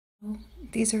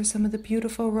These are some of the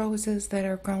beautiful roses that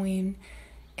are growing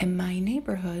in my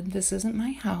neighborhood. This isn't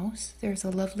my house. There's a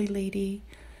lovely lady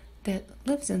that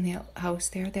lives in that house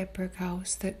there, that brick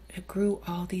house, that grew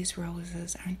all these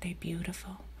roses. Aren't they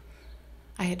beautiful?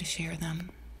 I had to share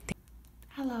them.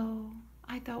 Hello.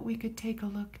 I thought we could take a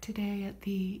look today at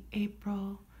the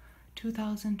April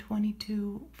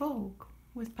 2022 Vogue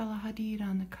with Bella Hadid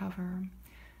on the cover.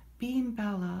 Being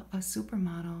Bella, a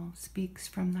supermodel, speaks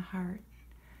from the heart.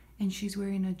 And she's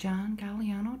wearing a John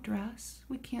Galliano dress.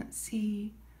 We can't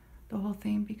see the whole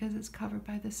thing because it's covered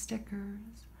by the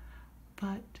stickers,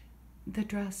 but the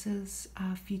dress is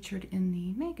featured in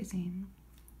the magazine.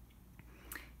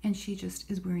 And she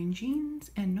just is wearing jeans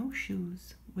and no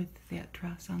shoes with that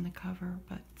dress on the cover,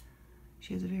 but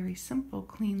she has a very simple,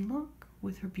 clean look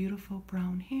with her beautiful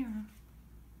brown hair.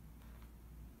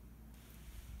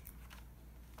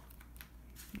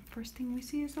 The first thing we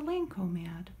see is the Lancome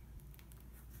ad.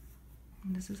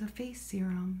 And this is a face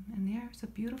serum, and there's a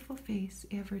beautiful face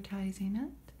advertising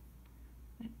it.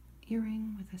 An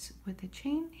earring with a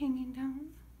chain hanging down.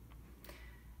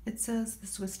 It says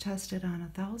this was tested on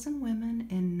 1,000 women,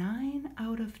 and 9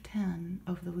 out of 10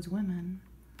 of those women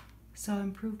saw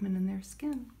improvement in their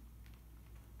skin.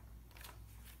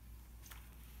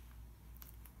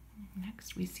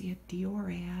 Next, we see a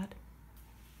Dior ad.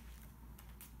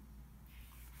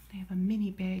 They have a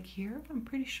mini bag here. I'm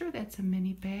pretty sure that's a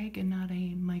mini bag and not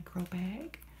a micro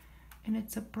bag. And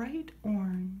it's a bright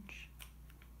orange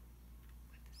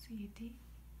with a CD.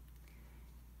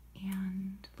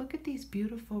 And look at these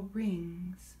beautiful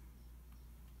rings.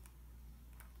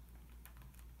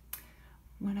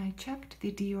 When I checked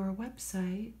the Dior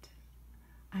website,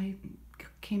 I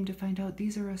came to find out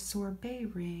these are a sorbet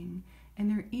ring, and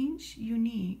they're each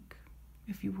unique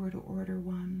if you were to order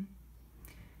one.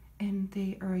 And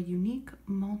they are a unique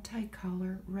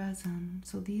multicolor resin.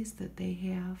 So these that they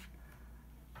have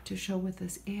to show with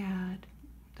this ad,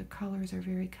 the colors are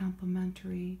very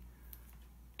complementary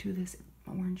to this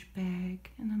orange bag.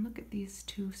 And then look at these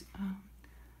two,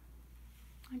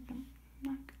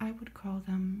 I would call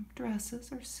them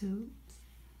dresses or suits.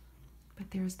 But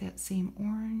there's that same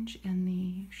orange, and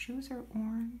the shoes are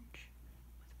orange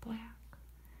with black.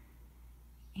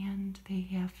 And they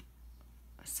have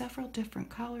several different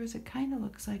colors. It kind of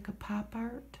looks like a pop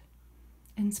art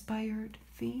inspired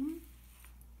theme.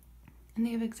 And they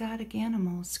have exotic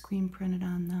animals screen printed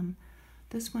on them.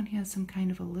 This one has some kind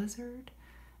of a lizard,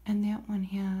 and that one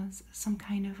has some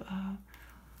kind of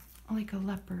like a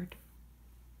leopard.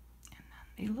 And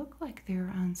then they look like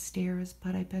they're on stairs,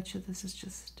 but I bet you this is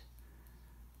just,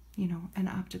 you know, an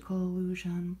optical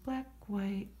illusion. Black,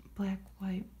 white, black,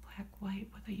 white, black, white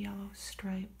with a yellow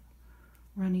stripe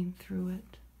running through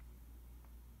it.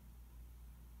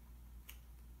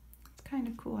 It's kind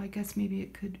of cool. I guess maybe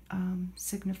it could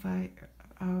signify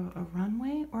a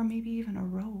runway or maybe even a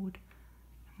road.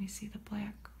 And we see the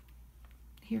black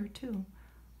here too,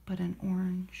 but an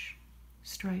orange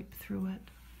stripe through it,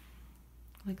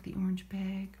 like the orange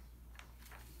bag.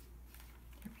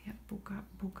 Here we have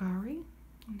Bulgari,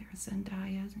 and there's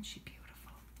Zendaya, isn't she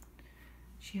beautiful?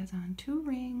 She has on 2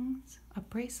 rings, a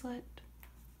bracelet,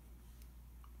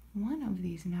 one of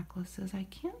these necklaces. I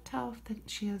can't tell if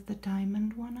she has the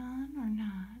diamond one on or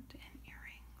not, and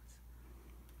earrings.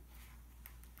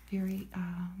 Very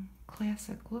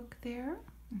classic look there.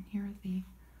 And here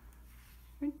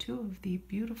are 2 of the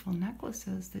beautiful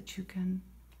necklaces that you can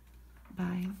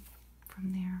buy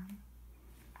from there.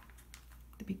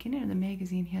 The beginning of the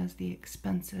magazine has the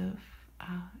expensive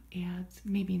ads,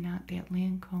 maybe not that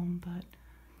Lancome, but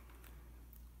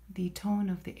the tone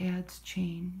of the ads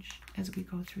change as we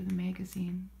go through the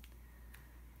magazine.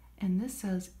 And this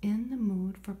says, in the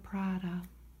mood for Prada.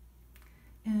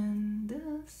 And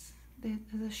this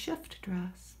is a shift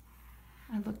dress.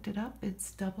 I looked it up,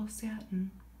 it's double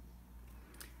satin.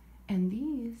 And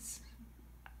these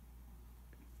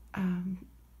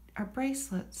are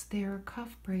bracelets. They are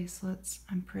cuff bracelets.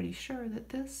 I'm pretty sure that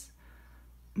this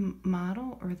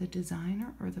model or the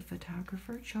designer or the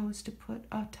photographer chose to put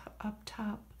up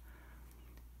top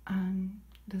on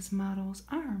this model's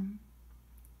arm.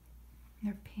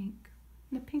 They're pink.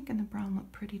 And the pink and the brown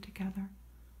look pretty together.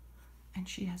 And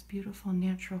she has beautiful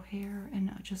natural hair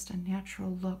and just a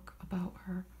natural look about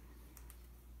her.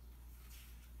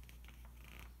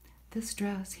 This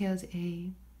dress has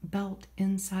a belt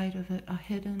inside of it, a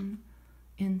hidden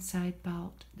inside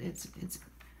belt. It's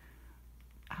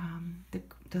the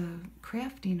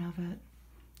crafting of it.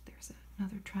 There's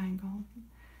another triangle.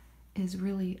 Is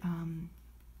really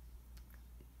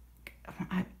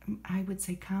I would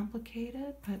say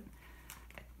complicated, but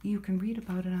you can read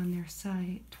about it on their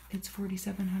site. It's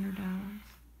 $4,700.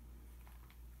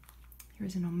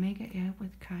 Here's an Omega ad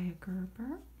with Kaya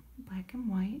Gerber, black and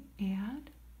white ad.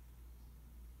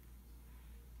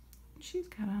 She's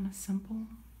got on a simple,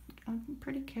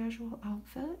 pretty casual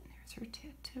outfit. There's her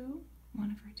tattoo, one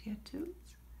of her tattoos.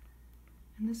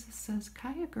 And this says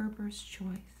Kaya Gerber's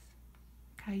Choice.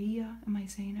 Kaya, am I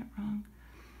saying it wrong?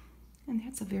 And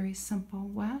that's a very simple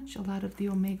watch. A lot of the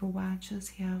Omega watches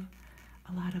have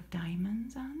a lot of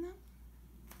diamonds on them.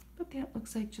 But that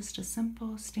looks like just a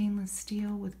simple stainless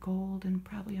steel with gold and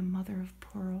probably a mother of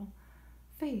pearl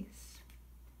face.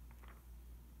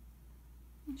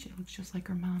 And she looks just like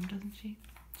her mom, doesn't she?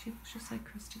 She looks just like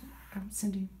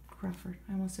Cindy Crawford.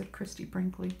 I almost said Christy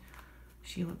Brinkley.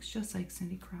 She looks just like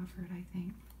Cindy Crawford, I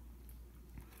think.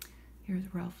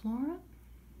 Here's Ralph Lauren.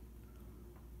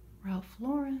 Ralph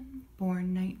Lauren,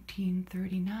 born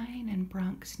 1939 in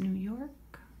Bronx, New York.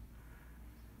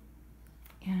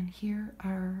 And here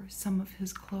are some of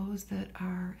his clothes that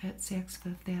are at Saks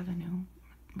Fifth Avenue.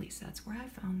 At least that's where I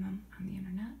found them on the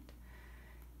internet.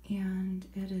 And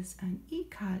it is an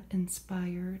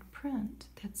ikat-inspired print.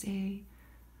 That's a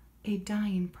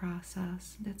dyeing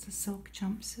process. That's a silk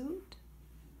jumpsuit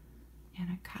and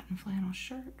a cotton flannel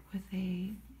shirt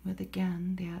with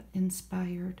again that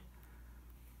inspired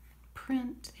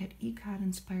print, that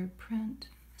ikat-inspired print.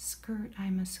 Skirt,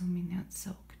 I'm assuming that's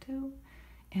silk too.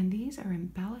 And these are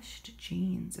embellished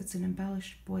jeans. It's an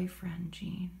embellished boyfriend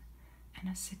jean and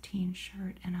a sateen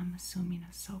shirt, and I'm assuming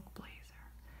a silk blazer.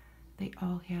 They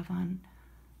all have on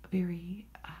very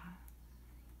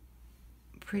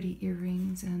pretty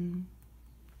earrings and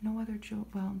no other jewelry.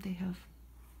 Well, they have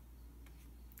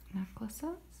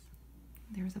necklaces.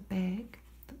 There's a bag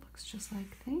that looks just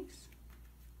like these.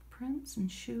 Prints and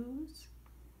shoes.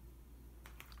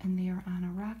 And they are on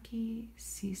a rocky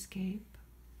seascape.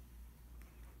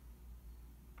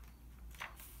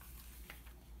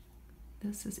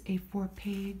 This is a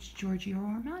 4-page Giorgio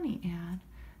Armani ad.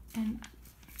 And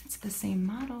it's the same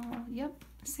model. Yep,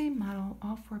 same model,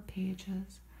 all 4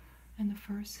 pages. And the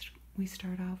first we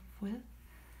start off with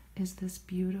is this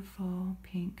beautiful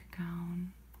pink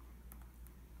gown.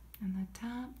 And the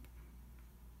top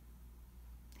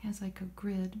has like a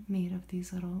grid made of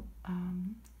these little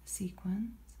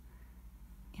sequins.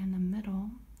 In the middle,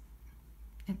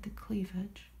 at the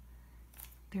cleavage,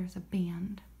 there's a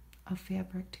band of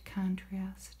fabric to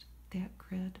contrast that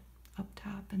grid up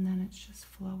top, and then it's just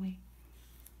flowy.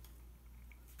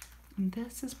 And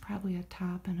this is probably a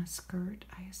top and a skirt,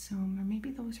 I assume, or maybe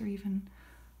those are even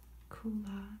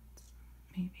culottes.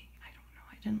 Maybe, I don't know.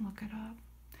 I didn't look it up.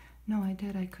 No, I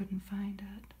did. I couldn't find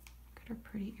it. Look at her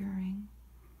pretty earring.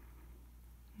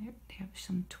 They have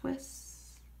some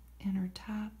twists in her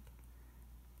top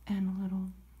and a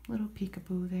little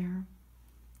peekaboo there.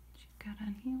 She's got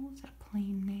on heels, a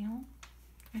plain nail.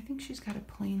 I think she's got a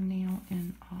plain nail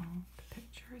in all the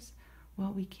pictures.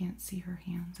 Well, we can't see her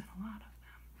hands in a lot of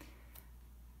them.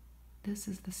 This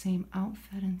is the same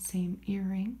outfit and same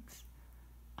earrings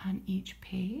on each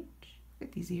page. Look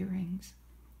at these earrings.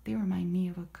 They remind me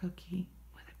of a cookie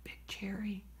with a big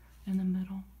cherry in the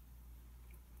middle.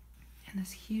 And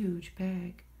this huge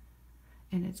bag.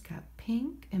 And it's got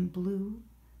pink and blue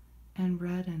and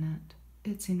red in it.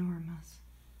 It's enormous.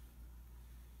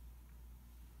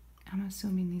 I'm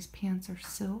assuming these pants are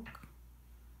silk.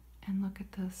 And look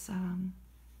at this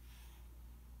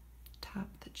top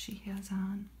that she has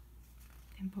on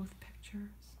in both pictures.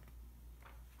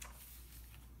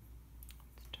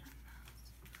 Let's turn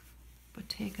this.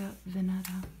 Bottega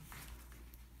Veneta.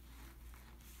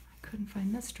 I couldn't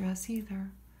find this dress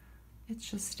either. It's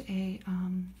just a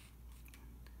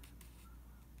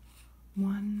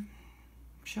one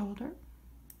shoulder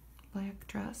black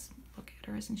dress. Look at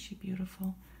her, isn't she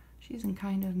beautiful? She's in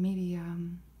kind of maybe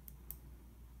an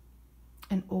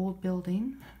old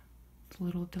building. It's a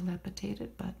little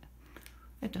dilapidated, but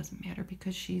it doesn't matter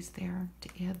because she's there to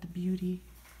add the beauty.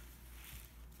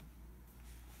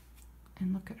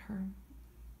 And look at her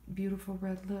beautiful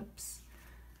red lips.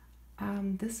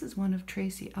 This is one of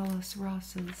Tracy Ellis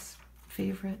Ross's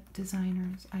favorite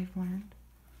designers, I've learned.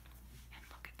 And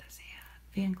look at this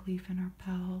ad, Van Cleef and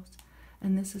Arpels.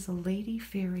 And this is a Lady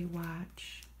Fairy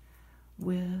watch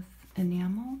with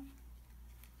enamel,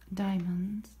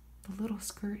 diamonds. The little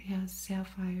skirt has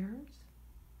sapphires,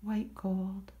 white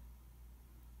gold,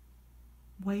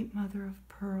 white mother of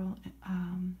pearl. Look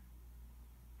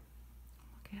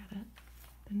at it.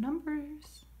 The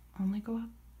numbers only go up.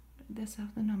 This is how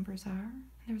the numbers are.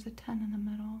 There's a 10 in the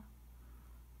middle.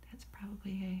 That's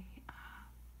probably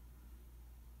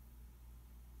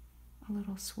a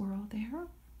little swirl there.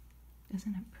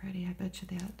 Isn't it pretty? I bet you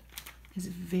that is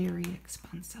very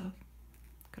expensive.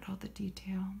 Look at all the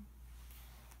detail.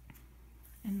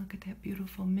 And look at that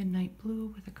beautiful midnight blue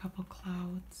with a couple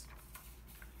clouds.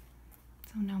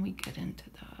 So now we get into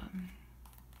the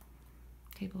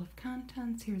table of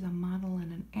contents. Here's a model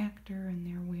and an actor, and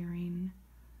they're wearing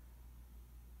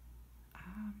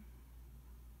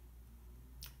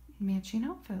matching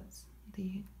outfits.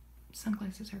 The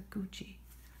sunglasses are Gucci.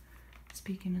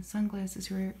 Speaking of sunglasses,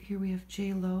 here we have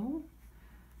J.Lo,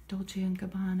 Dolce &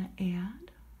 Gabbana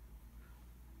ad,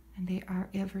 and they are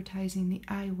advertising the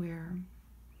eyewear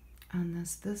on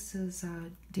this. This is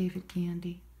David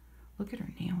Gandy. Look at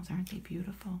her nails, aren't they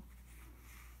beautiful?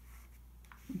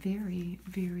 Very,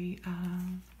 very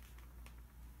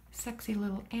sexy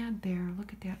little ad there.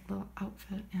 Look at that little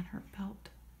outfit and her belt.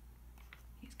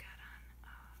 He's got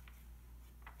on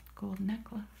a gold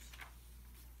necklace.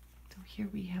 So here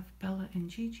we have Bella and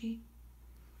Gigi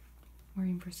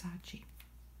wearing Versace.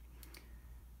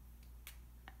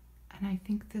 And I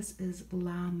think this is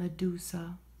La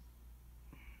Medusa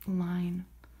line.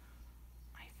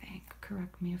 I think.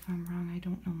 Correct me if I'm wrong. I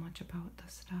don't know much about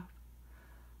this stuff.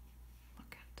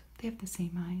 Look at, they have the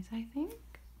same eyes, I think.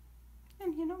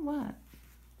 And you know what?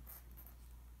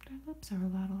 Their lips are a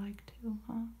lot alike too,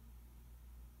 huh?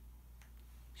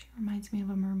 She reminds me of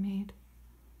a mermaid.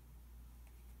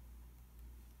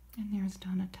 And there's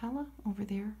Donatella over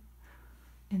there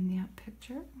in that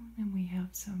picture. And we have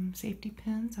some safety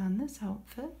pins on this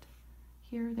outfit.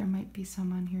 Here, there might be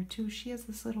some on here too. She has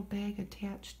this little bag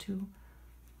attached to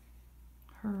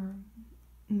her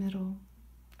middle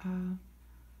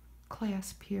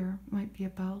clasp here. Might be a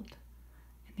belt.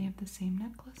 And they have the same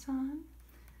necklace on.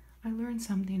 I learned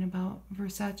something about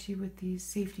Versace with these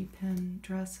safety pin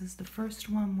dresses. The first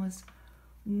one was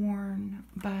worn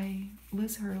by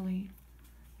Liz Hurley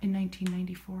in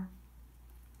 1994.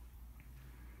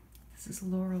 This is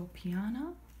Loro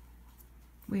Piana.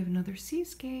 We have another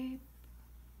seascape.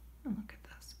 And look at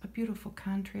this. A beautiful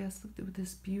contrast. Look at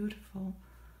this beautiful,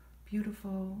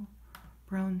 beautiful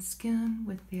brown skin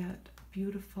with that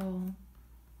beautiful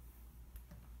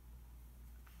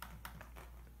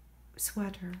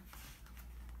sweater.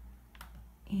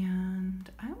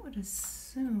 And I would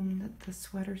assume that the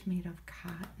sweater's made of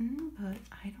cotton, but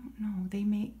I don't know. They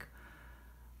make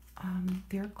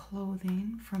their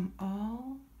clothing from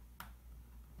all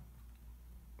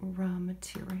raw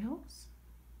materials.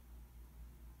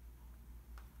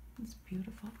 This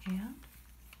beautiful ad.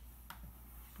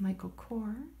 Michael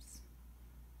Kors.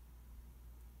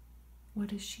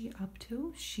 What is she up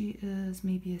to? She is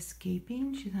maybe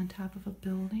escaping. She's on top of a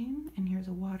building, and here's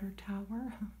a water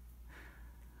tower.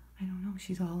 I don't know.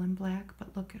 She's all in black,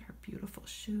 but look at her beautiful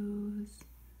shoes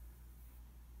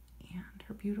and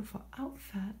her beautiful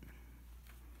outfit.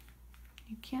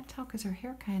 You can't tell because her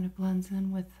hair kind of blends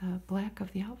in with the black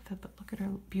of the outfit, but look at her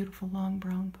beautiful long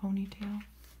brown ponytail.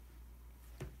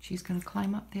 She's going to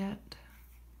climb up that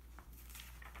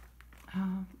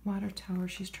water tower.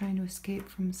 She's trying to escape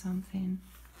from something.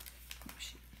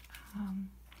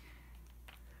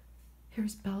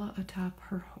 Here's Bella atop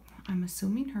her, I'm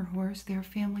assuming her horse. Their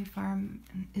family farm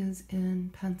is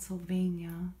in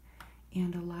Pennsylvania,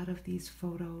 and a lot of these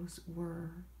photos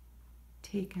were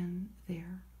taken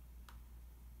there.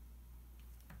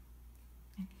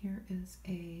 And here is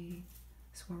a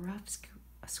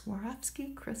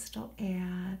Swarovski crystal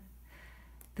ad.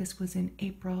 This was in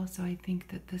April, so I think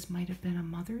that this might have been a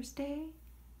Mother's Day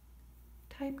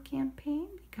type campaign,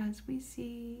 because we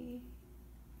see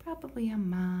probably a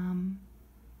mom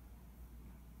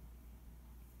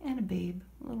and a babe,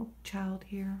 a little child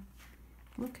here.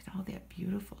 Look at all that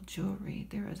beautiful jewelry.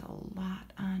 There is a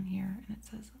lot on here, and it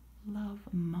says, "Love,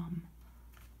 Mom.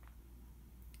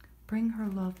 Bring her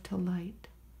love to light."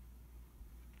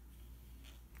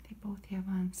 They both have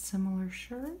on similar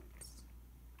shirts.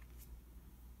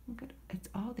 Look at, it's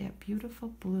all that beautiful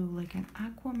blue, like an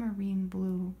aquamarine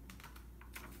blue.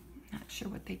 I'm not sure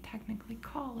what they technically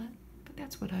call it, but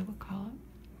that's what I would call it.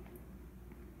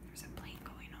 There's a plane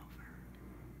going over.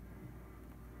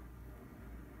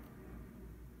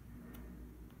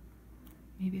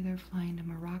 Maybe they're flying to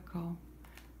Morocco.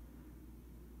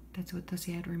 That's what this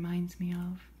ad reminds me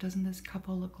of. Doesn't this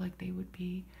couple look like they would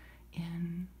be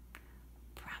in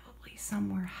probably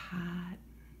somewhere hot?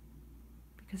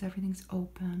 Because everything's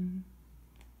open.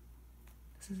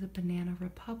 This is a Banana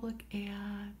Republic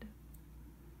ad.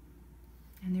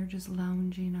 And they're just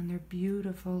lounging on their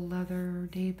beautiful leather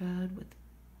daybed with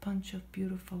a bunch of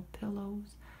beautiful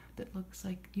pillows that looks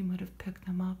like you might have picked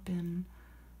them up in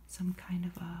some kind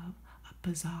of a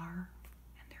bazaar.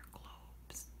 And their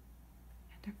globes.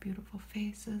 And their beautiful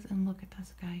faces. And look at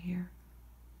this guy here.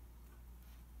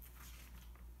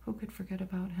 Who could forget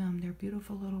about him? Their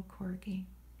beautiful little corgi.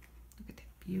 Look at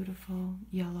that beautiful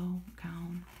yellow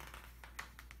gown.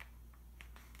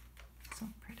 So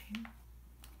pretty.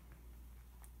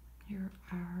 Here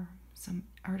are some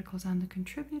articles on the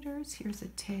contributors. Here's a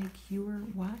Tag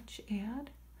Heuer watch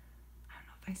ad. I don't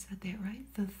know if I said that right.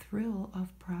 The thrill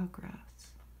of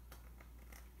progress.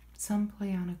 Some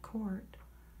play on a chord.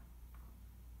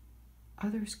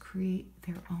 Others create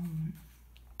their own.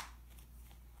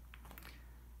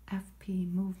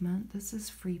 FP Movement. This is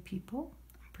Free People.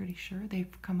 I'm pretty sure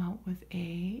they've come out with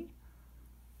a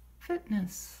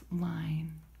fitness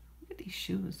line. Look at these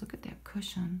shoes. Look at that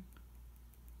cushion.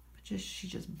 She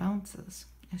just bounces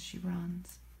as she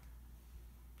runs.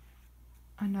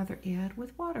 Another ad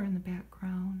with water in the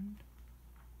background.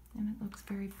 And it looks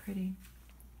very pretty.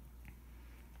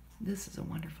 This is a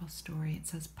wonderful story. It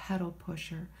says Pedal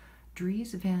Pusher.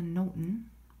 Dries Van Noten.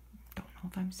 Don't know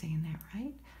if I'm saying that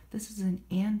right. This is in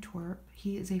Antwerp.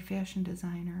 He is a fashion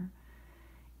designer.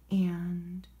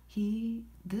 And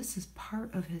this is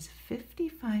part of his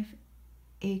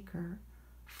 55-acre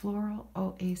floral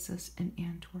oasis in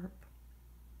Antwerp.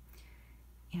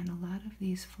 And a lot of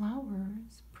these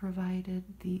flowers provided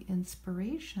the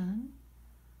inspiration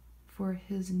for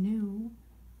his new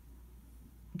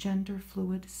gender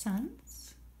fluid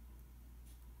scents.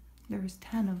 There's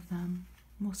 10 of them.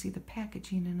 We'll see the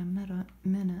packaging in a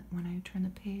minute when I turn the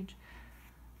page.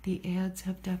 The ads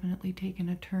have definitely taken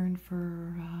a turn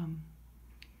for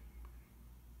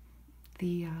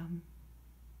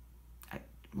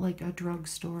like a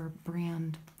drugstore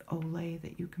brand Olay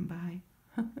that you can buy.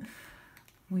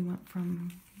 We went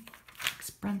from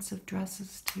expensive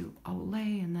dresses to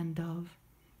Olay and then Dove.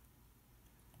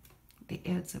 The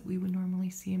ads that we would normally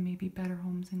see in maybe Better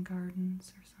Homes and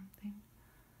Gardens or something.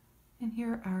 And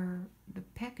here are the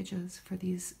packages for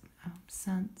these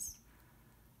scents.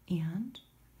 And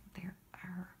there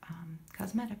are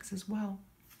cosmetics as well.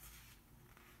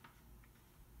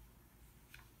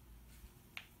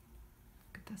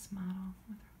 Look at this model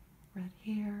with red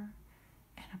hair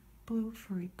and a blue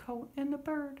furry coat and a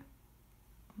bird.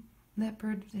 That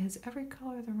bird has every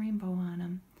color of the rainbow on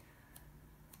him.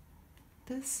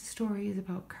 This story is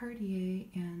about Cartier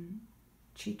and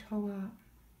Chitoa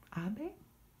Abe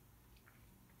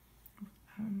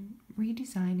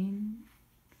redesigning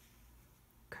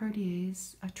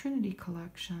Cartier's Trinity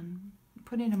collection,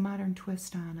 putting a modern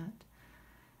twist on it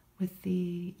with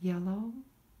the yellow,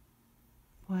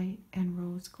 white, and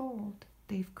rose gold.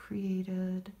 They've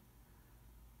created,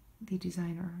 the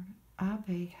designer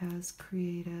Abe has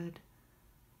created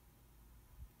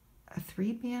a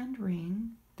 3-band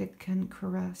ring that can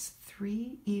caress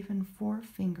 3 even 4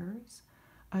 fingers,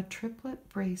 a triplet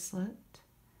bracelet,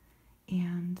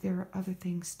 and there are other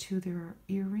things too. There are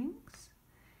earrings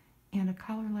and a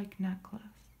collar-like necklace.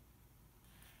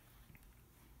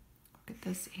 Look at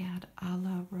this ad, a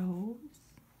la Rose.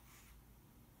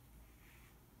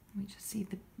 We just see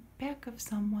the back of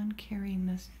someone carrying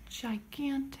this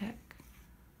gigantic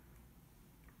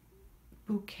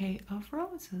bouquet of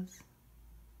roses.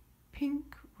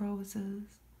 Pink roses,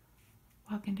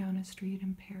 walking down a street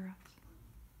in Paris.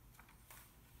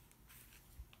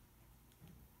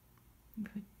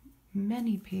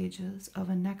 Many pages of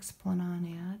a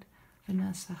Nexplanon ad.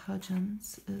 Vanessa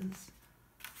Hudgens is,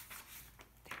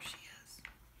 there she is.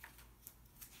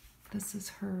 This is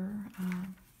her,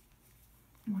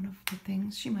 one of the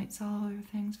things. She might sell other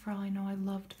things for all I know. I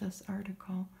loved this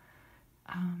article.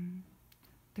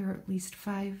 There are at least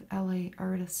 5 LA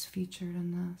artists featured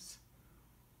in this.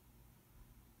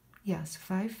 Yes,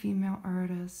 5 female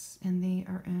artists, and they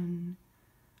are in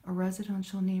a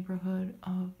residential neighborhood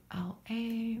of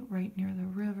LA, right near the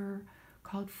river,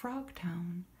 called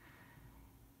Frogtown.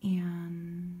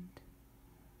 And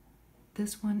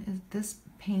this one is this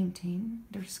painting.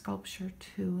 There's sculpture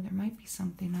too. There might be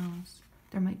something else.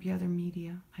 There might be other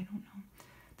media. I don't know.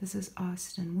 This is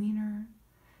Austin Weiner.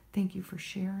 Thank you for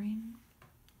sharing.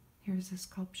 Here's a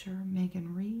sculpture,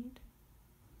 Megan Reed,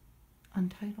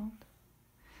 Untitled.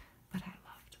 But I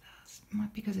loved this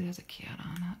because it has a cat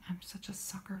on it. I'm such a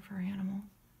sucker for animals.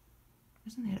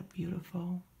 Isn't that a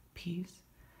beautiful piece?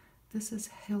 This is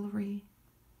Hilary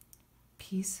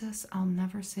Pecis. I'll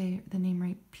never say the name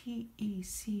right.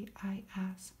 Pecis.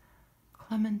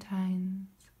 Clementine's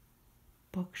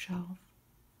bookshelf.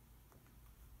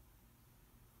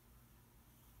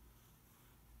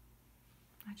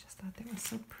 I just thought that was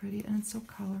so pretty, and it's so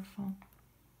colorful.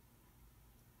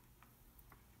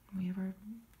 We have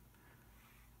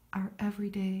our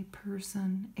everyday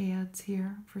person ads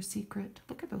here for Secret.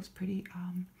 Look at those pretty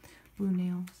blue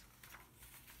nails.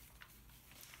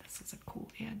 This is a cool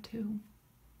ad too.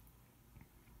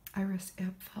 Iris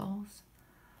Apfels.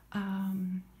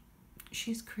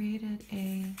 She's created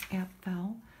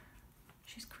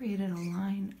she's created a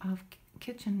line of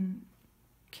kitchen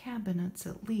cabinets,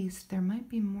 at least. There might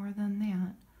be more than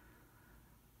that.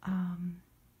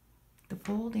 The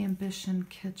Bold Ambition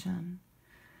Kitchen,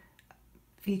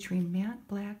 featuring matte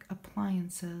black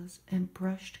appliances and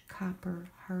brushed copper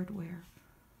hardware.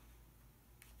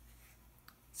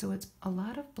 So it's a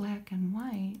lot of black and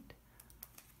white,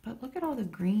 but look at all the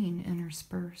green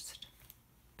interspersed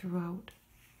throughout.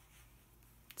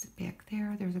 It's back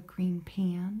there. There's a green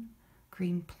pan,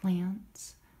 green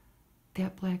plants.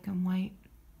 That black and white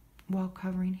wall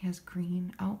covering has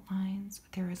green outlines.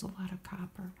 There is a lot of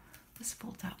copper. This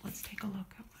folds out. Let's take a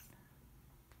look at what.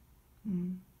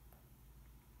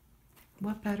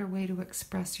 What better way to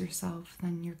express yourself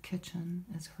than your kitchen,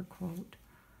 is her quote.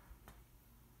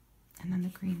 And then the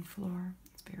green floor.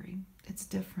 It's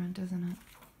different, isn't it?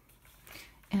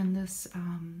 And this,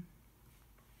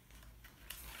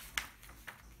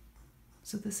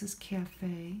 so this is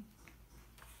cafe.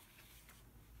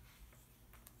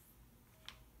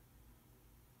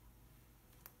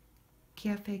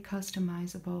 Cafe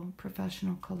customizable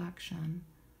professional collection.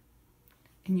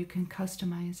 And you can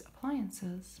customize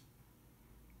appliances.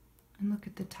 And look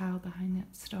at the tile behind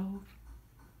that stove.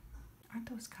 Aren't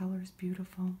those colors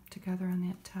beautiful together on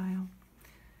that tile?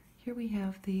 Here we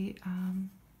have the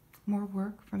more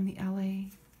work from the LA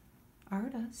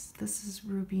artist. This is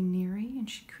Ruby Neary, and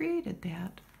she created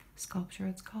that sculpture.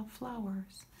 It's called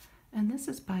Flowers. And this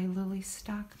is by Lily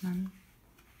Stockman.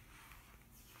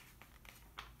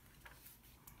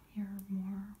 Here are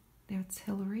more. That's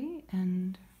Hillary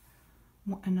and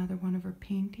another one of her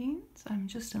paintings. I'm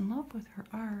just in love with her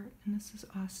art. And this is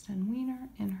Austin Weiner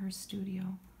in her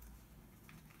studio.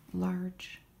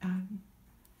 Large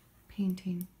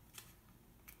painting.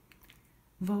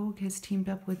 Vogue has teamed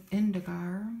up with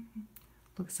Indigar.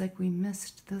 Looks like we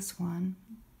missed this one,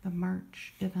 the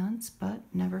March events, but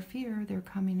never fear, they're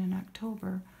coming in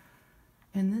October.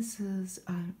 And this is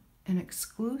an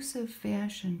exclusive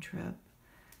fashion trip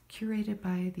curated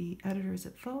by the editors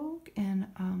at Vogue and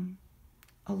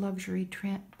a luxury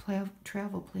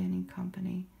travel planning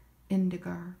company,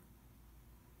 Indigar,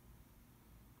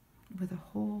 with a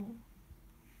whole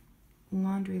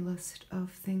laundry list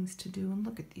of things to do. And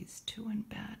look at these two in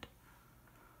bed,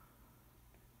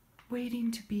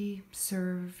 waiting to be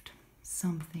served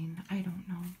something. I don't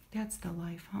know. That's the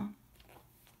life, huh?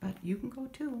 But you can go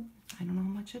too. I don't know how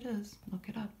much it is. Look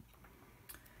it up.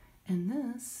 And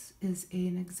this is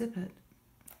an exhibit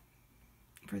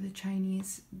for the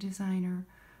Chinese designer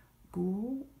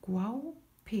Guo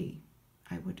Pi,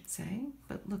 I would say.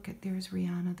 But look at, there's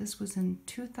Rihanna. This was in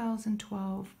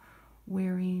 2012,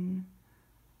 wearing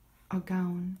a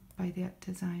gown by that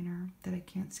designer that I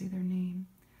can't say their name.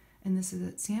 And this is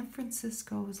at San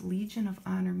Francisco's Legion of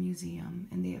Honor Museum,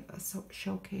 and they have a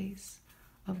showcase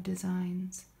of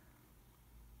designs.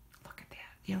 Look at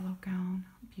that yellow gown.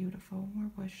 Beautiful.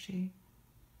 Where was she?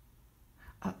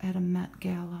 At a Met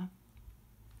Gala.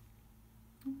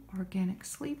 Organic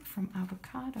sleep from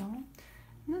avocado.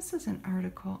 And this is an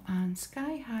article on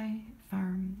Sky High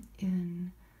Farm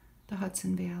in the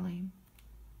Hudson Valley.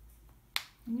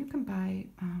 And you can buy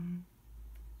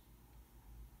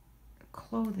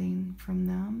clothing from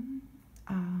them.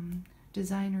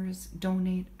 Designers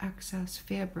donate excess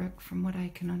fabric, from what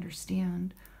I can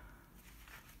understand,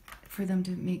 for them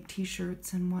to make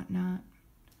t-shirts and whatnot.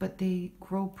 But they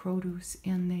grow produce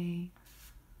and they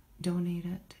donate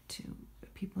it to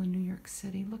people in New York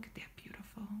City. Look at that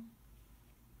beautiful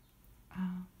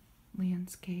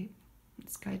landscape.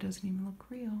 The sky doesn't even look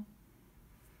real.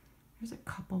 There's a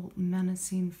couple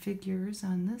menacing figures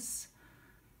on this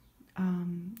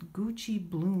Gucci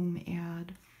Bloom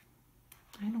ad.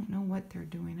 I don't know what they're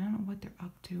doing. I don't know what they're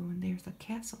up to. And there's a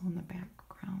castle in the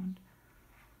background.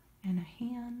 And a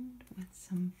hand with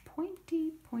some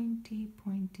pointy,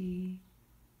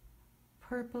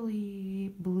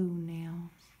 purpley blue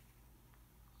nails.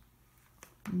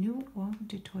 New eau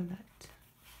de toilette.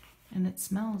 And it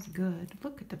smells good.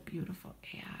 Look at the beautiful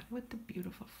ad with the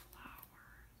beautiful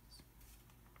flowers.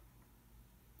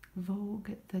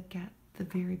 Vogue, get the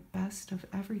very best of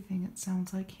everything. It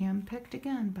sounds like handpicked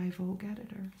again by Vogue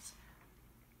editors.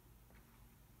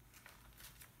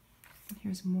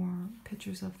 Here's more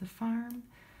pictures of the farm.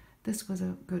 This was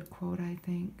a good quote, I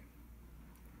think,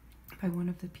 by one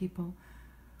of the people.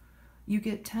 You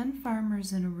get 10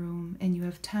 farmers in a room and you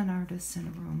have 10 artists in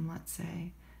a room, let's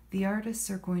say. The artists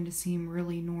are going to seem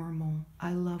really normal.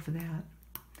 I love that.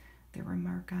 Their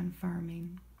remark on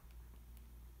farming.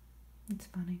 It's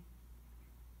funny.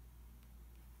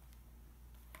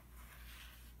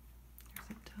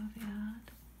 of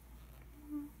ad.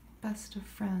 Best of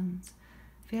friends.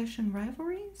 Fashion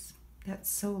rivalries that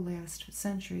so last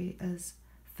century as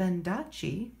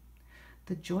Fendaci,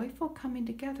 the joyful coming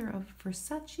together of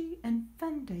Versace and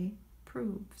Fendi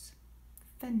proves.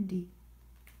 Fendi.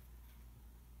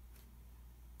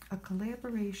 A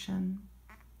collaboration.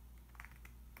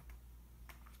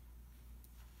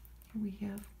 Here we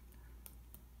have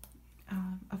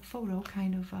a photo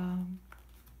kind of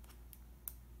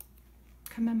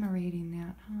commemorating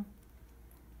that, huh?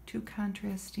 Two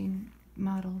contrasting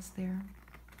models there.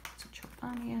 So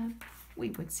Chopania,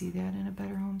 we would see that in a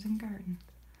Better Homes and Gardens.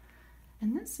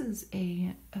 And this is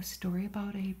a story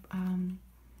about a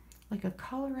like a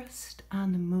colorist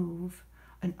on the move,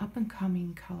 an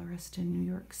up-and-coming colorist in New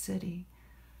York City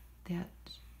that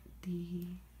the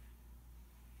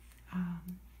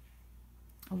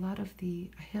a lot of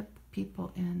the hip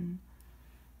people in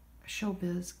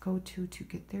showbiz go to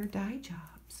get their dye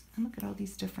jobs. And look at all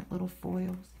these different little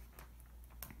foils.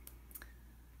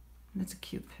 And that's a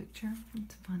cute picture.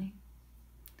 It's funny.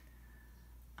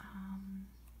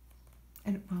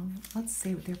 And well, let's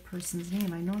say their person's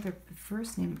name. I know their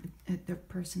first name, their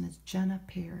person is Jenna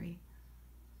Perry.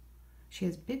 She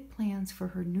has big plans for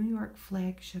her New York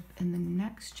flagship and the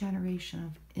next generation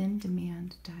of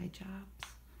in-demand dye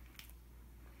jobs.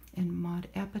 And Maud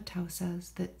Apatow says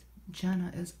that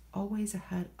Jenna is always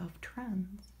ahead of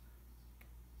trends.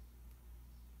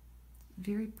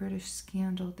 Very British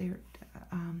scandal. There,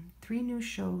 3 new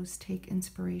shows take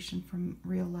inspiration from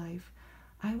real life.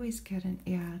 I always get an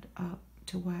ad up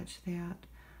to watch that.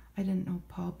 I didn't know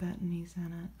Paul Bettany's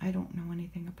in it. I don't know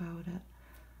anything about it.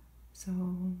 So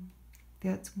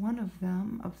that's one of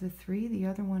them, of the 3. The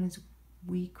other one is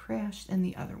We Crashed, and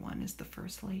the other one is The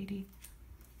First Lady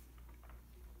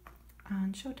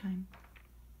on Showtime.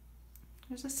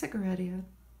 There's a cigarette ad.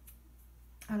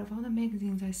 Out of all the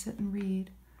magazines I sit and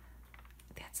read,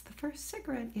 that's the first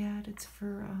cigarette ad. It's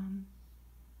for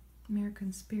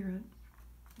American Spirit.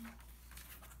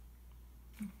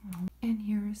 And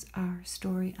here's our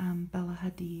story on Bella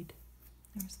Hadid.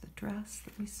 There's the dress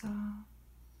that we saw on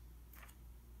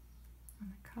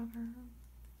the cover.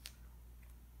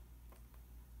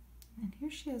 And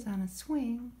here she is on a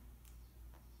swing,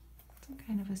 some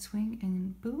kind of a swing,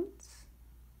 in boots,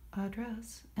 a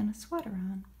dress, and a sweater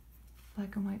on.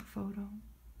 Black and white photo.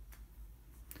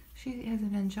 She has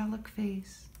an angelic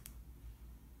face,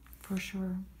 for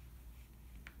sure.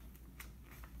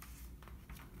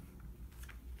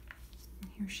 And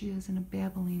here she is in a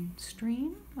babbling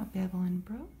stream, a babbling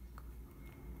brook.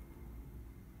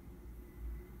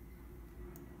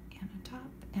 And a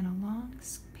top and a long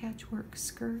patchwork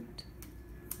skirt.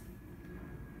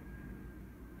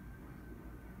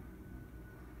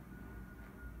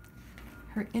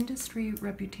 Her industry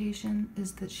reputation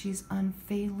is that she's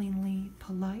unfailingly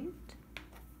polite.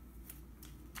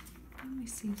 Let me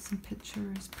see some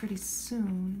pictures pretty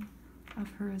soon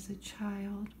of her as a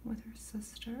child with her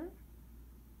sister.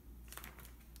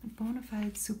 A bona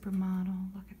fide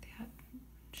supermodel. Look at that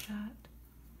shot.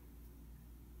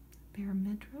 Bare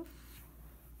midriff.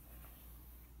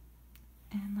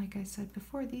 And like I said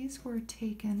before, these were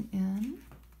taken in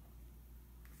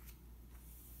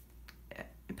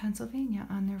Pennsylvania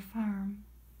on their farm.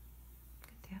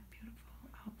 Look at that beautiful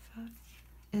outfit.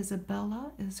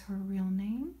 Isabella is her real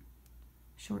name,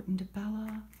 shortened to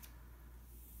Bella.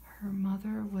 Her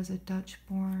mother was a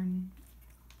Dutch-born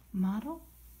model,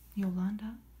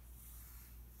 Yolanda.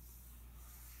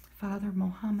 Father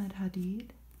Mohammed Hadid,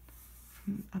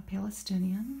 a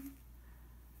Palestinian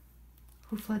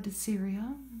who fled to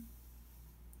Syria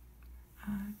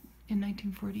in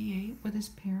 1948 with his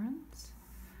parents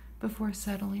before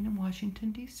settling in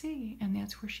Washington, D.C., and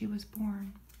that's where she was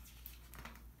born.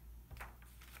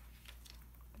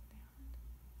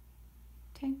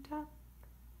 Tank top,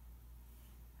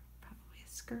 probably a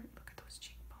skirt. Look at those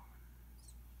cheekbones.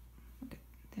 Look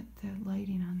at the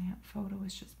lighting on that photo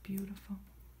is just beautiful.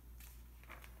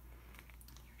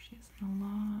 Here she is in a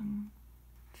long,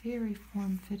 very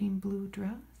form-fitting blue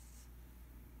dress.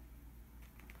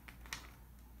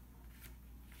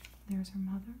 There's her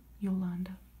mother,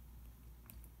 Yolanda.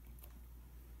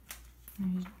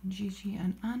 There's Gigi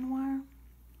and Anwar.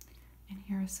 And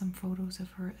here are some photos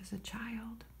of her as a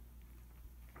child.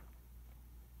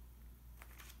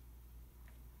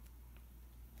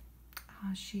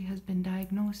 She has been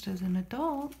diagnosed as an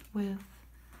adult with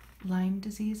Lyme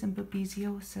disease and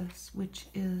babesiosis, which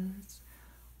is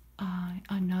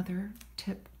another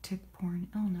tick-borne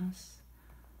illness.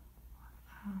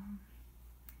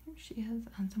 Here she is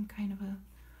on some kind of an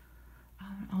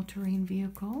all-terrain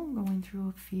vehicle going through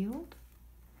a field.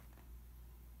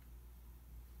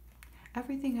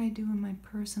 Everything I do in my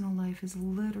personal life is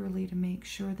literally to make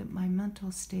sure that my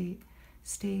mental state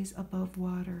stays above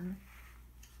water.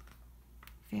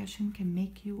 Fashion can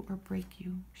make you or break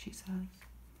you, she says.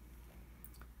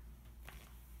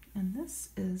 And this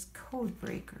is Code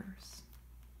Breakers.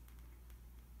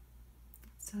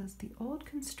 It says, the old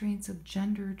constraints of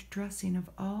gendered dressing have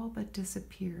all but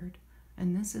disappeared,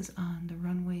 and this is on the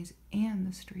runways and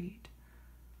the street.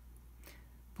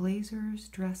 Blazers,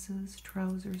 dresses,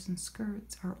 trousers, and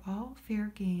skirts are all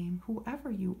fair game,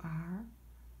 whoever you are,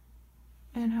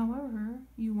 and however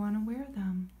you want to wear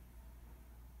them.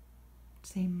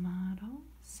 Same model,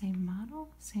 same model,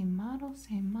 same model,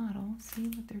 same model. See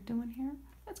what they're doing here?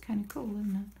 That's kind of cool,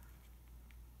 isn't it?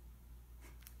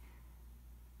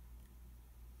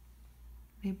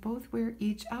 They both wear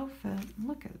each outfit.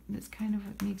 Look at this, kind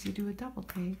of makes you do a double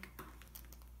take.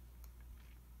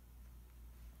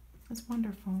 It's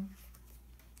wonderful.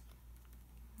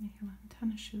 They have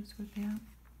tennis shoes with that.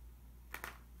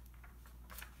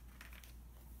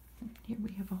 Here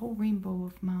we have a whole rainbow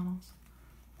of models.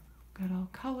 Got all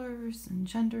colors and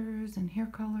genders and hair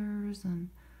colors, and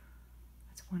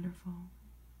it's wonderful.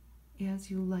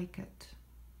 As you like it.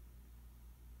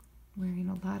 Wearing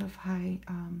a lot of high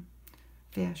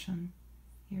fashion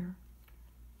here.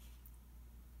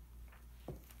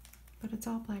 But it's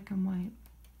all black and white.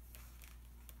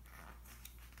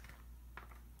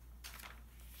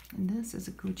 And this is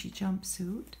a Gucci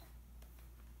jumpsuit.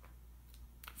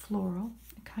 Floral.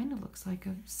 It kind of looks like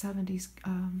a 70s,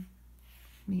 or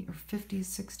 50s,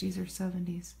 60s, or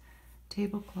 70s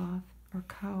tablecloth or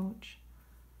couch.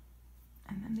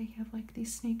 And then they have like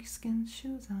these snakeskin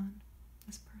shoes on.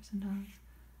 This person does.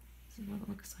 This is what it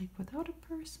looks like without a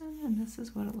person, and this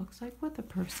is what it looks like with a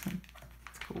person.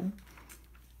 It's cool.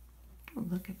 Oh,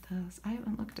 look at this. I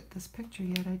haven't looked at this picture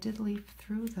yet. I did leaf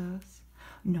through this.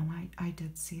 No, I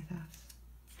did see this.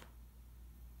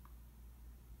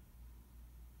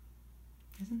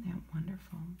 Isn't that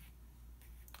wonderful?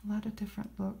 A lot of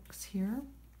different looks here.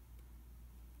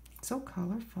 So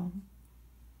colorful.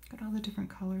 Got all the different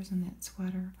colors in that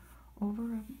sweater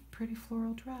over a pretty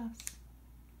floral dress.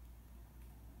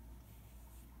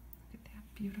 Look at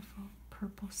that beautiful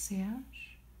purple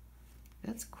sash.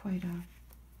 That's quite a...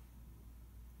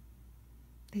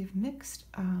 They've mixed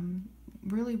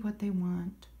really what they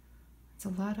want. It's a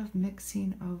lot of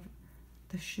mixing of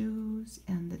the shoes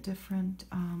and the different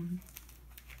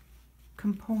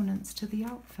components to the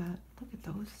outfit. Look at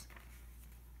those.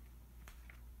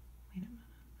 Wait a minute.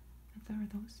 Are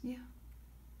those? Yeah.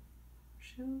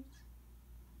 Shoes.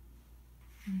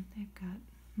 And they've got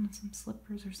some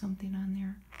slippers or something on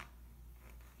their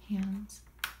hands.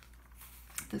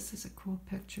 This is a cool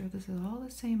picture. This is all the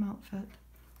same outfit.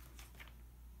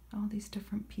 All these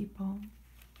different people.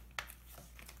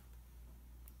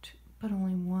 But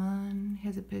only one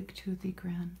has a big toothy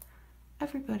grin.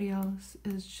 Everybody else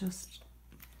is just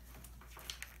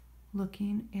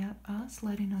looking at us,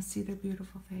 letting us see their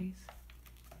beautiful face.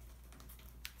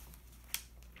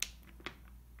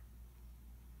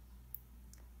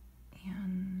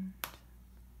 And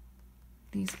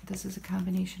this is a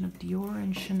combination of Dior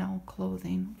and Chanel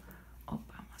clothing. Oh,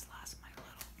 I almost lost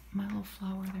my little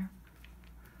flower there.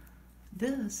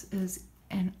 This is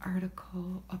an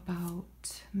article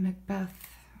about Macbeth,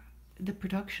 the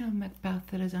production of Macbeth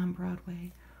that is on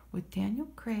Broadway with Daniel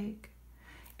Craig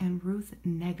and Ruth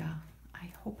Negga.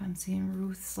 I hope I'm saying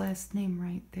Ruth's last name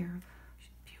right there. She's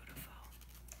beautiful.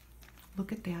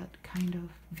 Look at that kind of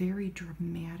very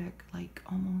dramatic, like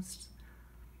almost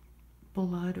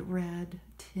blood red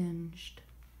tinged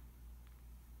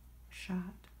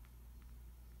shot.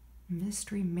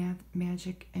 Mystery,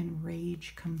 magic, and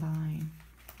rage combine.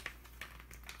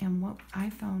 And what I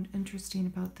found interesting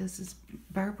about this is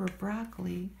Barbara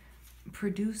Broccoli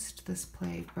produced this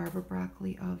play. Barbara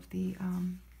Broccoli of the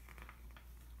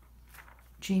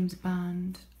James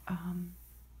Bond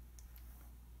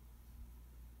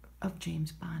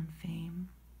fame.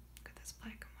 Look at this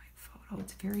black and white photo.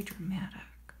 It's very dramatic.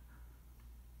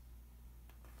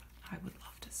 I would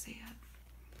love to see it.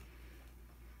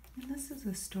 And this is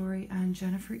a story on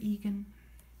Jennifer Egan,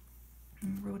 who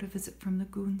wrote A Visit from the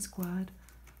Goon Squad.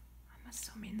 I'm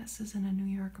assuming this is in a New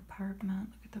York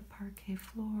apartment. Look at the parquet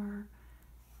floor,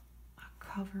 a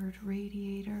covered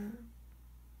radiator.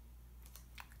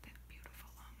 Look at that beautiful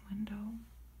long window.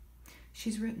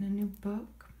 She's written a new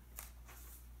book,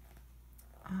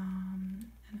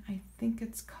 and I think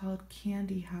it's called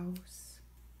Candy House.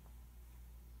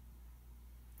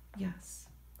 Yes.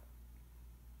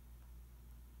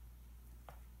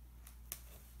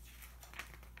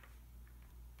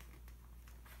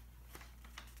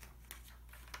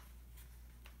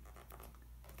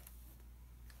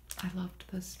 I loved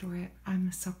this story. I'm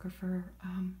a sucker for,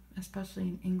 especially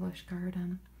an English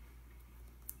garden.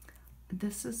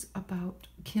 This is about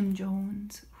Kim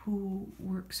Jones, who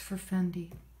works for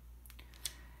Fendi.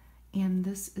 And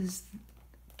this is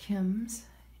Kim's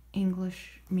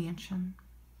English mansion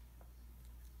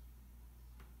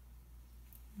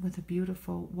with a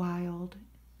beautiful, wild,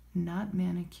 not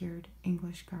manicured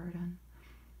English garden.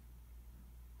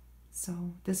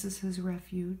 So this is his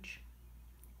refuge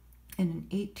in an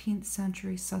 18th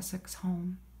century Sussex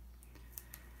home.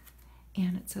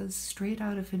 And it says straight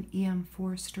out of an E.M.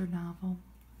 Forster novel.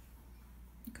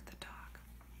 Look at the dog.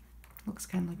 Looks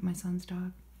kind of like my son's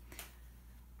dog.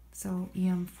 So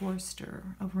E.M. Forster,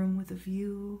 A Room with a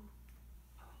View.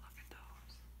 Oh, look at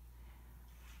those.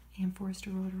 E.M. Forster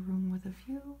wrote A Room with a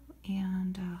View,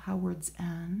 and Howard's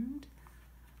End.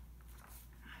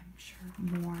 I'm sure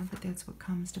more, but that's what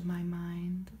comes to my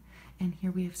mind. And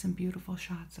here we have some beautiful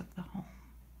shots of the home.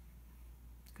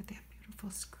 Look at that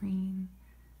beautiful screen.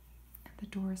 And the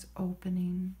doors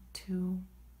opening to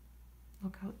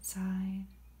look outside.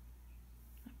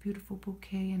 A beautiful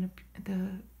bouquet and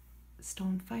the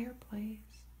stone fireplace.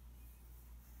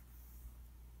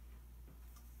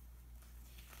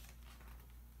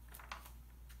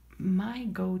 My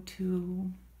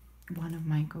go-to, one of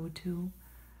my go-to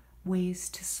ways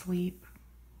to sleep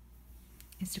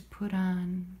is to put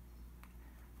on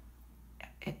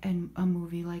a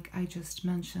movie like I just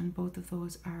mentioned. Both of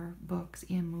those are books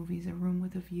and movies, A Room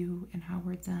with a View and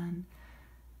Howard's End.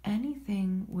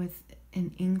 Anything with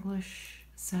an English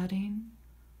setting.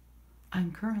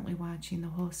 I'm currently watching the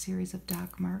whole series of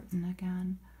Doc Martin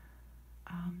again,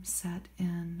 set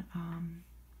in,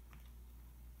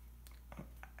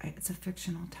 it's a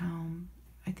fictional town.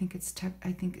 I think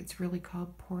it's really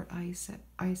called Port Isaac,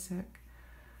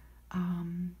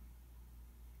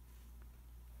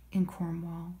 in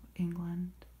Cornwall,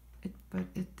 England.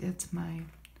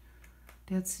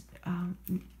 That's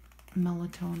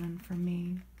melatonin for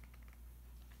me.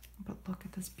 But look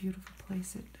at this beautiful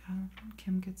place that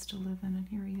Kim gets to live in, and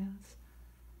here he is.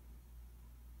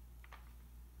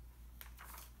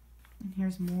 And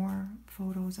here's more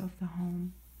photos of the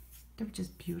home. They're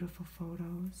just beautiful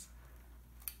photos.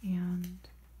 And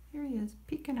here he is,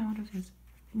 peeking out of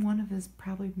one of his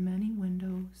probably many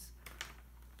windows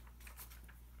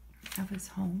of his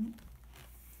home.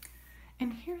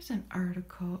 And here's an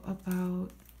article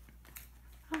about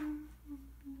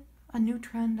a new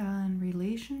trend on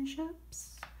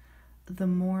relationships, the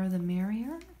more the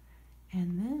merrier.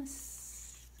 And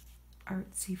this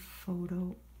artsy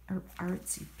photo or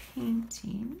artsy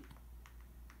painting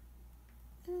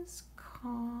is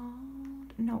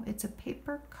called, no, it's a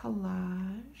paper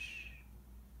collage,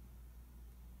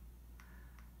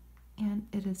 and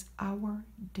it is Our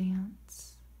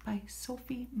Dance by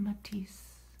Sophie Matisse.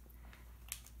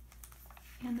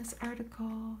 And this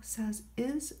article says,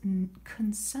 is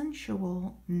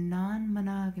consensual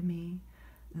non-monogamy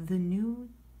the new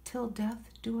till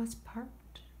death do us part?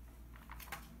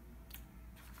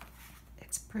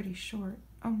 It's pretty short.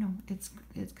 Oh no, it's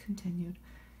continued.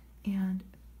 And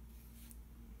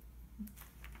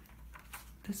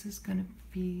this is going to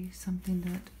be something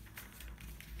that,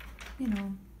 you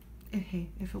know, hey,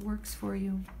 if it works for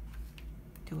you,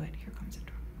 do it. Here comes a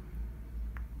door.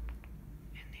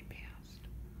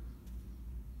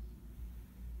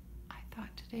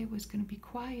 Thought today was going to be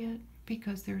quiet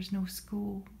because there's no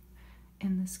school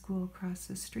in the school across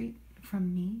the street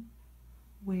from me,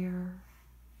 where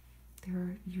there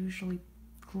are usually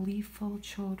gleeful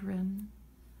children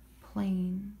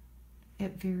playing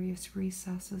at various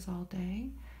recesses all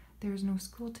day. There's no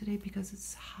school today because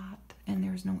it's hot and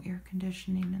there's no air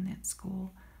conditioning in that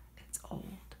school. It's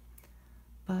old.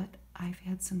 But I've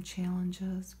had some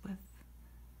challenges with,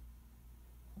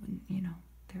 you know,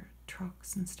 there are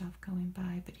trucks and stuff going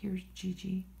by. But here's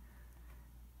Gigi.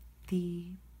 The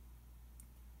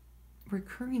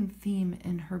recurring theme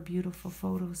in her beautiful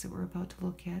photos that we're about to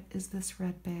look at is this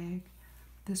red bag,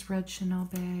 this red Chanel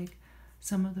bag.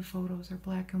 Some of the photos are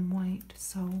black and white,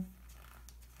 so,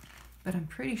 but I'm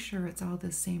pretty sure it's all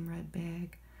the same red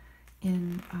bag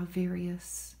in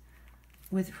various,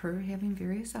 with her having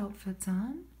various outfits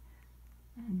on,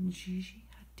 and Gigi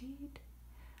Hadid,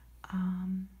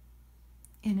 and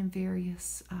in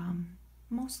various,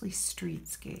 mostly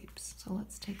streetscapes. So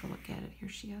let's take a look at it. Here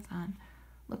she is on.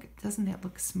 Look, doesn't that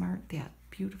look smart? That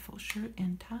beautiful shirt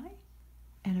and tie,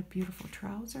 and a beautiful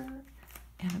trouser,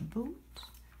 and a boot.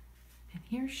 And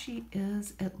here she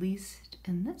is, at least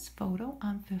in this photo,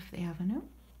 on Fifth Avenue.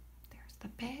 There's the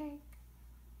bag.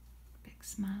 Big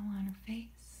smile on her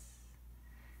face.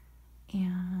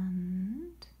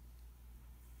 And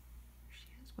she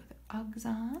is with Uggs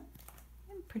on.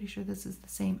 I'm pretty sure this is the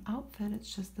same outfit.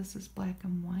 It's just this is black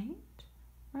and white,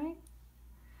 right?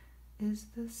 Is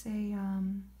this a,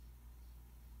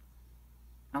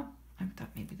 oh, I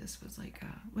thought maybe this was like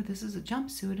well, this is a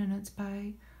jumpsuit and it's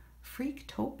by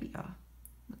Freaktopia.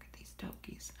 Look at these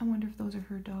doggies. I wonder if those are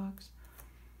her dogs.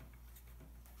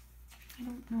 I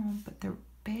don't know, but their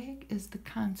bag is the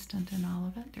constant in all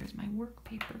of it. There's my work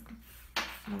paper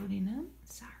floating in.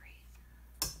 Sorry.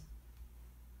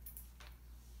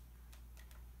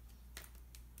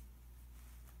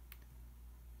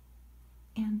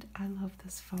 And I love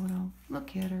this photo.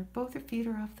 Look at her. Both her feet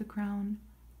are off the ground.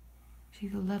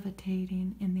 She's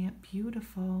levitating in that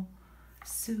beautiful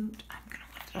suit. I'm going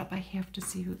to lift it up. I have to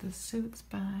see who this suit's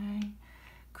by.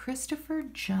 Christopher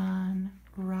John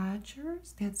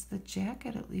Rogers. That's the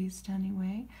jacket, at least,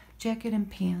 anyway. Jacket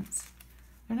and pants.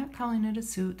 They're not calling it a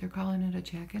suit. They're calling it a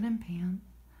jacket and pants.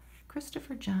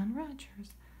 Christopher John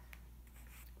Rogers.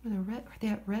 With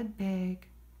that red bag.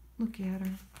 Look at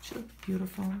her. She looks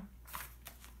beautiful.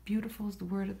 Beautiful is the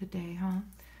word of the day, huh?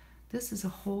 This is a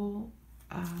whole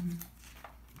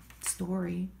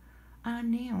story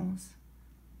on nails.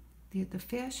 The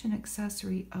fashion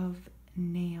accessory of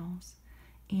nails.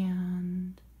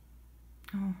 And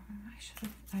oh,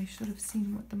 I should have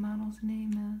seen what the model's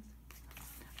name is.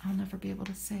 I'll never be able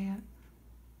to say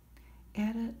it.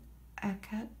 Edit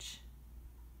Akech.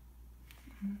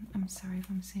 I'm sorry if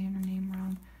I'm saying her name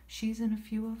wrong. She's in a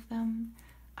few of them.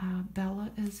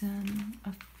 Bella is in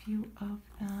a few of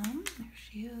them. There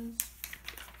she is.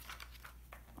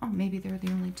 Oh, maybe they're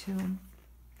the only two.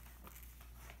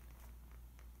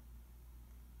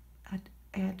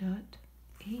 Adut.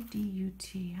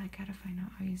 A-D-U-T. I gotta find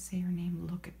out how you say her name.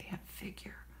 Look at that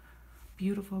figure.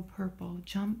 Beautiful purple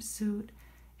jumpsuit,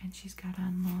 and she's got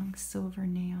on long silver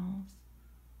nails.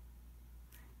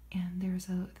 And there's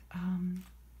a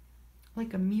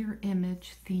like a mirror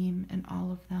image theme in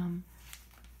all of them.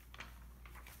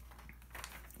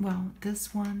 Well,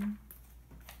 this one,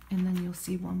 and then you'll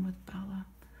see one with Bella.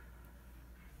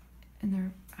 And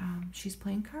they're she's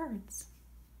playing cards.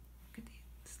 Look at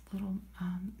these little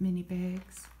mini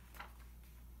bags.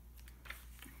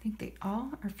 I think they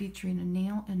all are featuring a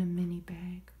nail and a mini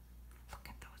bag. Look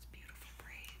at those beautiful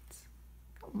braids.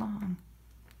 How long.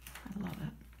 I love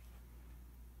it.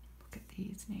 Look at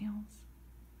these nails.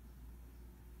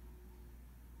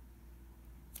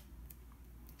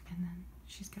 And then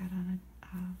she's got on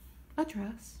a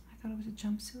dress. I thought it was a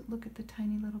jumpsuit. Look at the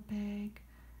tiny little bag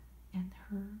and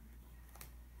her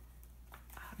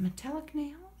metallic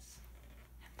nails.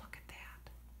 And look at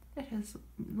that. It has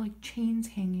like chains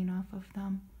hanging off of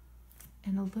them.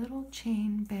 And a little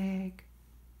chain bag.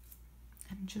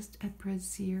 And just a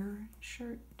brassiere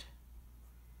shirt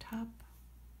top.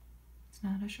 It's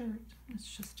not a shirt. It's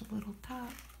just a little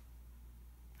top.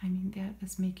 I mean, that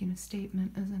is making a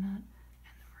statement, isn't it?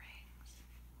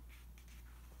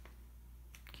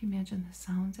 Can you imagine the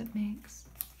sounds it makes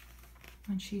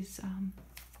when she's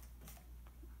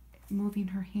moving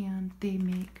her hand? They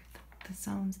make the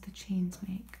sounds the chains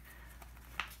make.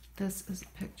 This is a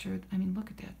picture. I mean, look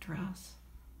at that dress.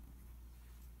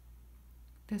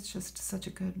 That's just such a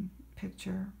good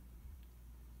picture.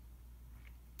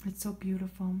 It's so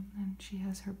beautiful. And she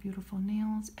has her beautiful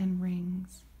nails and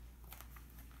rings.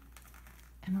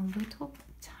 And a little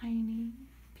tiny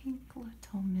pink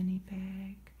little mini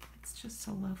bag. It's just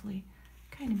so lovely.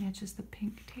 Kind of matches the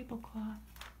pink tablecloth.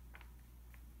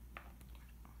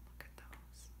 Oh, look at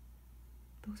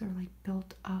those. Those are like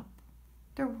built up.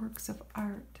 They're works of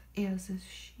art, as is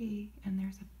she. And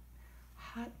there's a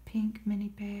hot pink mini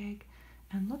bag.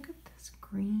 And look at this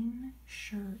green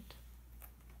shirt.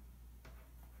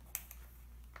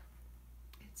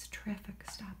 It's traffic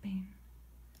stopping.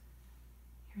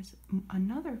 Here's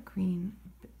another green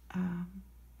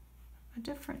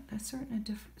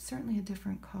certainly a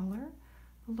different color.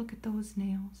 But look at those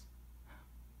nails.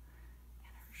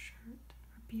 And her shirt,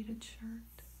 her beaded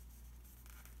shirt.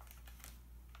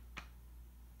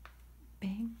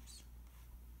 Bangs.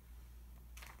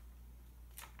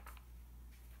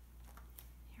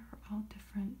 Here are all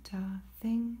different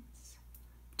things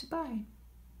to buy.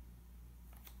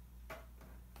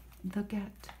 The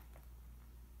Get.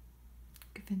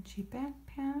 Givenchy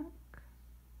backpack.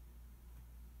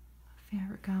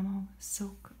 Ferragamo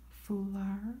silk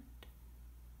foulard.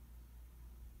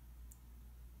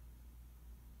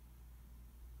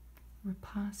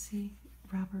 Rapassi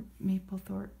Robert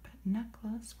Mapplethorpe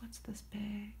necklace. What's this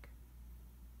bag?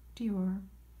 Dior.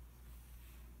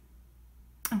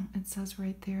 Oh, it says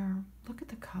right there. Look at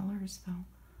the colors, though.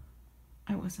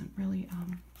 I wasn't really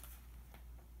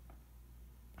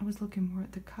I was looking more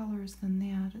at the colors than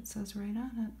that. It says right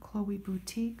on it, Chloe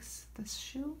Boutiques, this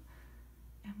shoe.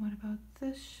 And what about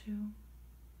this shoe?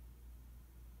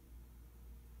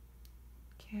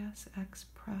 Cass X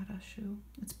Prada shoe.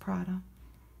 It's Prada.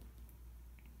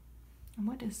 And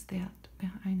what is that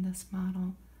behind this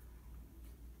model?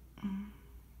 I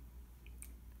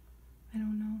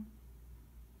don't know.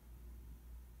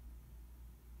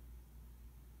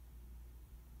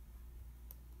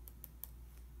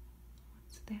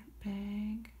 What's that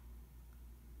bag?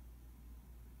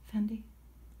 Fendi?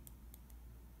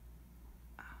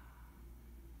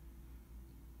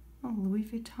 Oh, Louis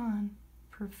Vuitton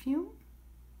perfume.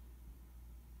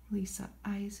 Lisa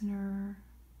Eisner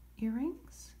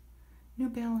earrings. New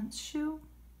Balance shoe.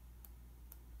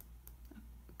 A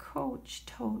Coach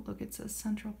tote. Look, it says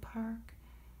Central Park.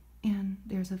 And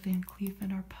there's a Van Cleef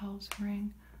and Arpels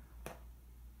ring.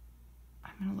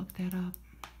 I'm gonna look that up.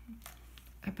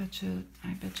 I bet you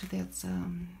that's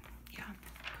yeah,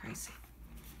 pricey.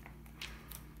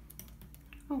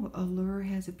 Oh, Allure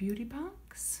has a beauty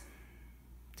box.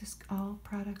 Just all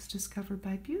products discovered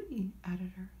by beauty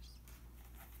editors.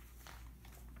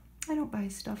 I don't buy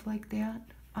stuff like that.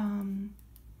 I'm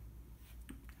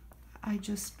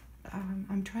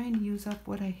trying to use up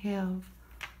what I have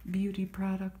beauty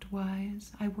product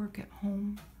wise. I work at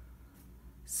home,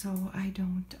 so I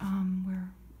don't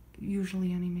wear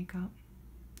usually any makeup.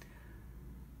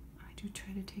 I do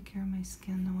try to take care of my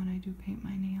skin though when I do paint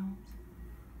my nails.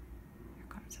 Here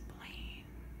comes a plane.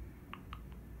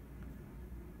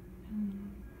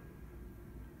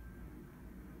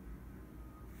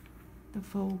 The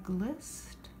Vogue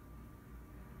list.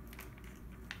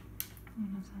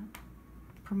 What is that?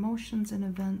 Promotions and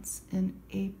events in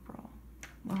April.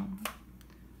 Well,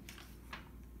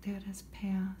 that has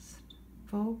passed.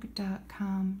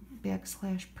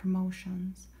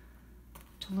 Vogue.com/promotions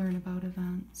to learn about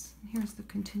events. Here's the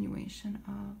continuation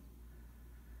of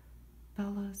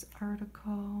Bella's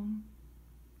article.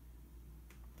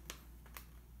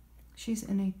 She's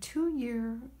in a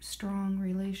 2-year strong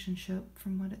relationship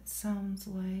from what it sounds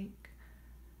like.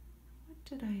 What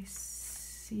did I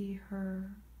see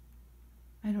her?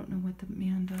 I don't know what the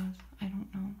man does. I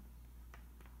don't know.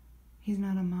 He's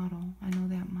not a model. I know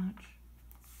that much.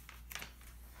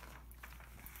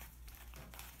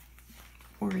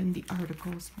 Or in the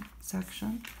articles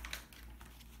section.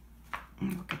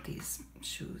 Look at these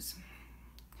shoes.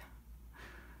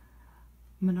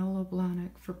 Manolo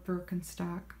Blahnik for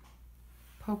Birkenstock.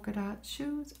 Polka dot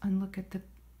shoes, and look at the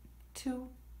 2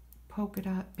 polka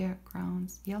dot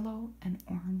backgrounds, yellow and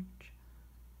orange.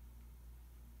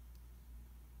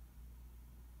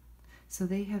 So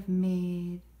they have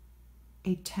made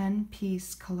a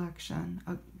 10-piece collection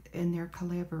in their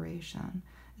collaboration.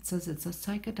 It says it's a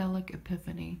psychedelic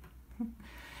epiphany.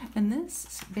 And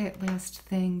that last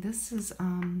thing, this is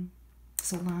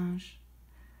Solange.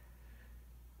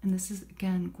 And this is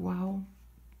again Guao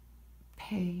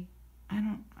Pei.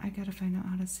 I gotta find out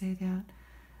how to say that.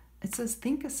 It says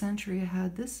think a century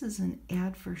ahead. This is an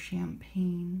ad for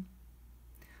champagne.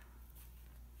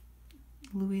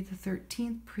 Louis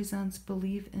XIII presents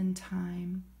Believe in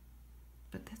Time.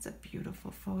 But that's a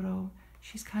beautiful photo.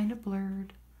 She's kind of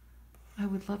blurred. I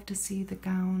would love to see the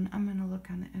gown. I'm gonna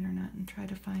look on the internet and try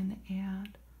to find the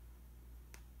ad.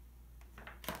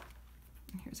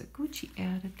 And here's a Gucci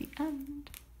ad at the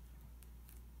end.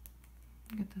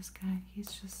 Look at this guy.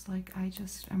 He's just like,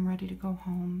 I'm ready to go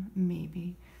home,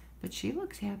 maybe. But she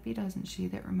looks happy, doesn't she?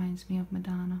 That reminds me of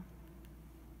Madonna.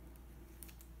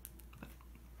 But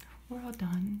we're all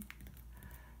done.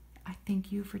 I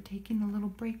thank you for taking a little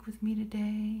break with me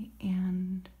today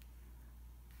and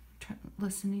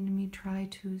listening to me try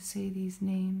to say these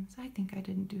names. I think I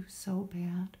didn't do so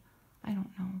bad. I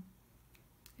don't know.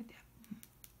 I have that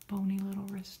bony little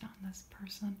wrist on this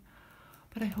person.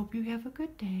 But I hope you have a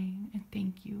good day, and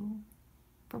thank you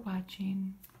for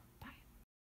watching.